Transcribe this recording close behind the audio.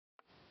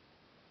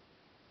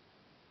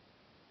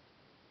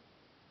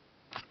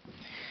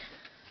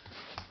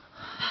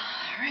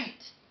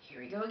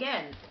go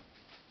again.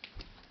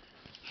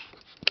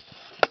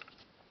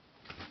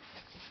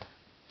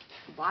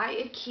 Why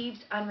it keeps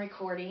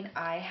unrecording,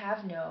 I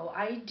have no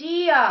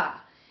idea.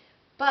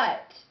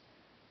 But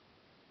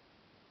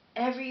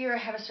every year I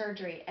have a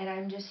surgery, and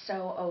I'm just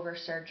so over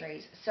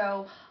surgeries.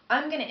 So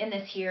I'm going to end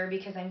this here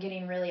because I'm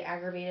getting really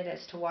aggravated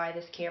as to why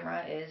this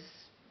camera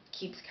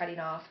keeps cutting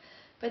off.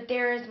 But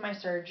there is my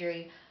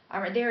surgery.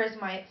 There is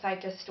my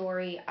psycho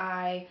story.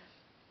 I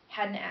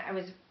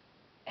was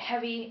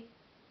heavy,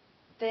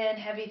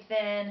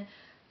 thin,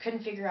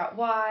 couldn't figure out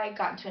why,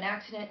 got into an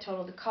accident,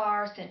 totaled the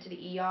car, sent to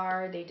the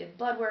ER, they did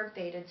blood work,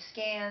 they did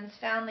scans,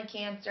 found the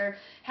cancer,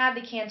 had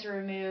the cancer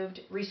removed,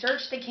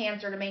 researched the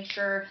cancer to make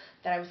sure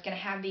that I was going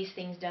to have these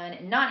things done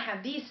and not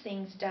have these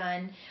things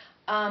done,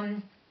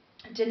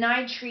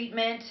 denied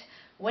treatment,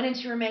 went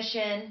into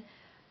remission,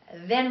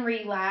 then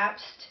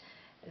relapsed,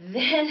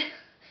 then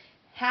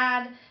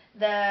had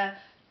the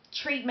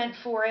treatment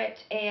for it.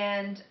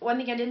 And one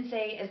thing I didn't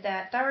say is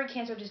that thyroid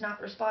cancer does not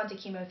respond to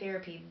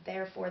chemotherapy,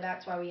 therefore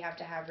that's why we have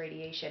to have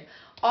radiation.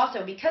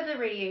 Also, because of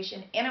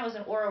radiation, and it was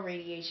an oral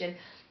radiation,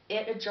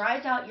 it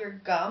dries out your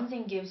gums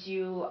and gives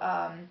you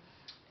gum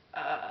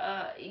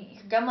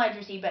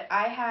lymphocytes. But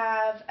I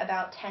have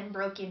about 10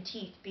 broken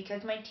teeth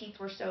because my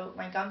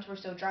gums were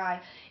so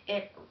dry.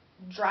 It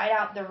dried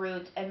out the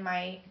roots, and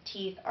my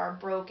teeth are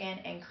broken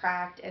and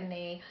cracked, and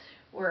they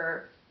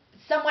were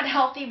somewhat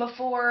healthy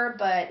before,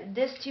 but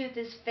this tooth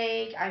is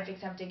fake. I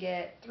have to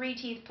get 3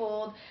 teeth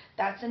pulled.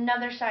 That's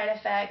another side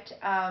effect.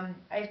 I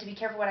have to be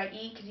careful what I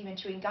eat because even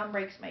chewing gum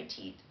breaks my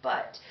teeth.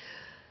 But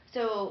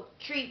so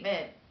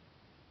treatment,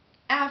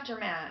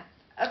 aftermath,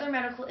 other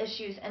medical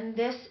issues, and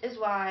this is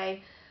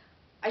why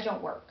I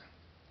don't work.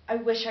 I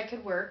wish I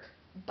could work,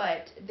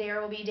 but there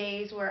will be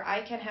days where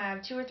I can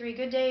have 2 or 3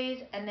 good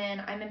days, and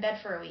then I'm in bed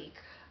for a week.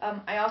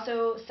 I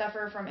also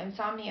suffer from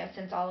insomnia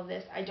since all of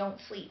this. I don't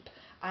sleep.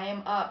 I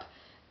am up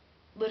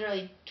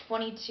literally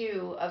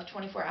 22 of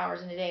 24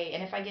 hours in a day,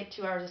 and if I get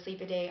 2 hours of sleep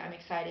a day, I'm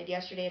excited.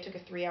 Yesterday I took a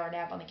 3-hour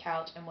nap on the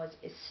couch and was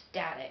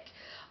ecstatic.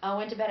 I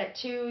went to bed at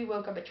 2, we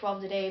woke up at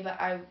 12 today, but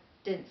I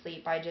didn't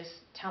sleep. I just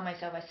tell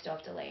myself I still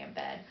have to lay in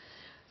bed.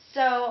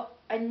 So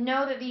I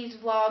know that these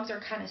vlogs are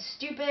kind of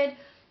stupid.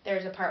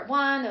 There's a part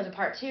 1, there's a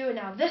part 2, and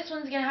now this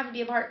one's going to have to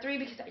be a part 3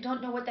 because I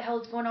don't know what the hell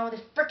is going on with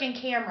this freaking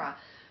camera.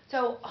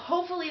 So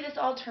hopefully this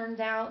all turns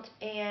out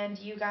and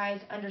you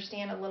guys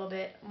understand a little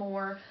bit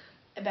more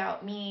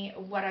about me,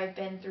 what I've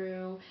been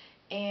through.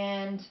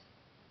 And,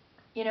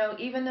 you know,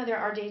 even though there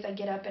are days I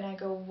get up and I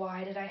go,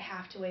 why did I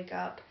have to wake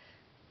up?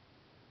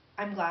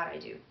 I'm glad I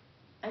do.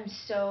 I'm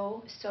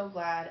so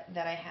glad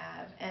that I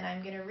have. And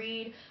I'm going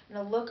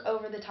to look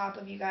over the top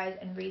of you guys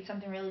and read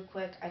something really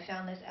quick. I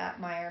found this at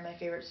Meijer, my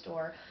favorite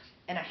store,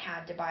 and I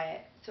had to buy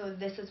it. So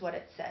this is what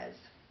it says.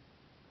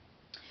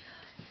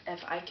 If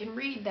I can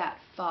read that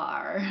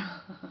far.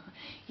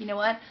 You know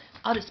what?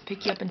 I'll just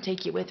pick you up and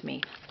take you with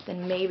me.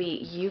 Then maybe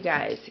you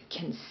guys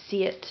can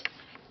see it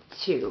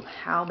too.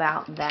 How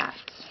about that?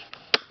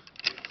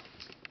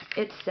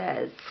 It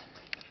says,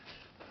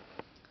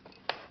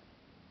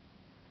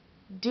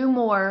 do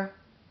more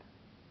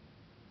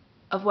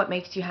of what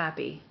makes you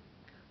happy.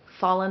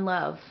 Fall in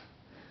love.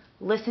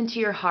 Listen to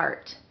your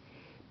heart.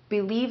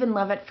 Believe in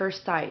love at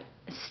first sight.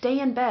 Stay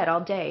in bed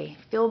all day.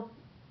 Feel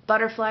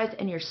butterflies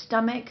in your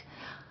stomach.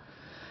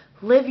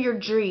 Live your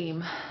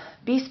dream.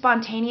 Be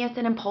spontaneous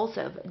and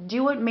impulsive.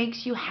 Do what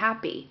makes you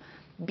happy.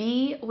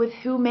 Be with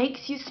who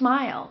makes you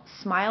smile.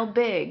 Smile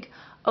big.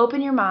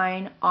 Open your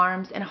mind,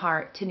 arms, and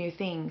heart to new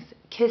things.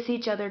 Kiss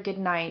each other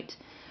goodnight.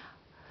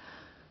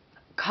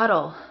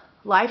 Cuddle.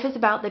 Life is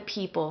about the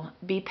people.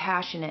 Be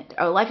passionate.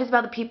 Life is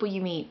about the people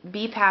you meet.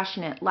 Be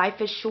passionate. Life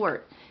is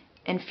short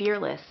and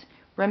fearless.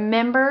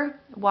 Remember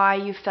why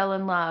you fell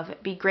in love.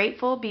 Be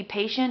grateful, be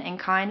patient and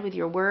kind with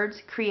your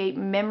words. Create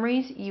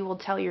memories you will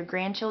tell your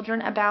grandchildren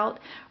about.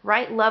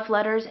 Write love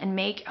letters and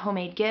make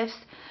homemade gifts.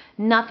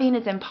 Nothing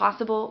is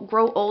impossible.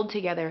 Grow old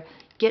together.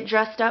 Get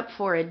dressed up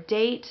for a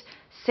date.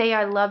 Say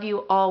I love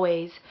you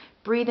always.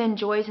 Breathe in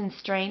joys and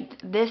strength.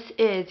 This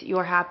is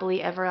your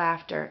happily ever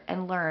after,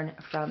 and learn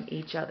from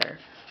each other.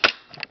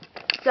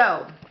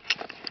 So,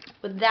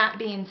 with that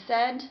being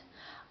said,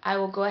 I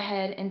will go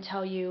ahead and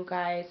tell you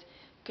guys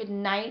good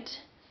night.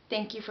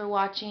 Thank you for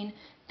watching.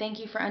 Thank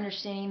you for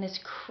understanding this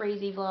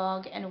crazy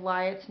vlog and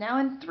why it's now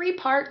in 3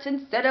 parts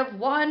instead of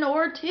 1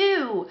 or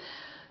 2.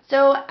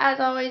 So, as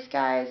always,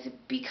 guys,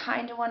 be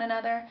kind to one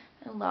another,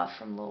 and love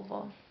from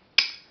Louisville.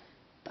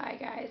 Bye,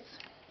 guys.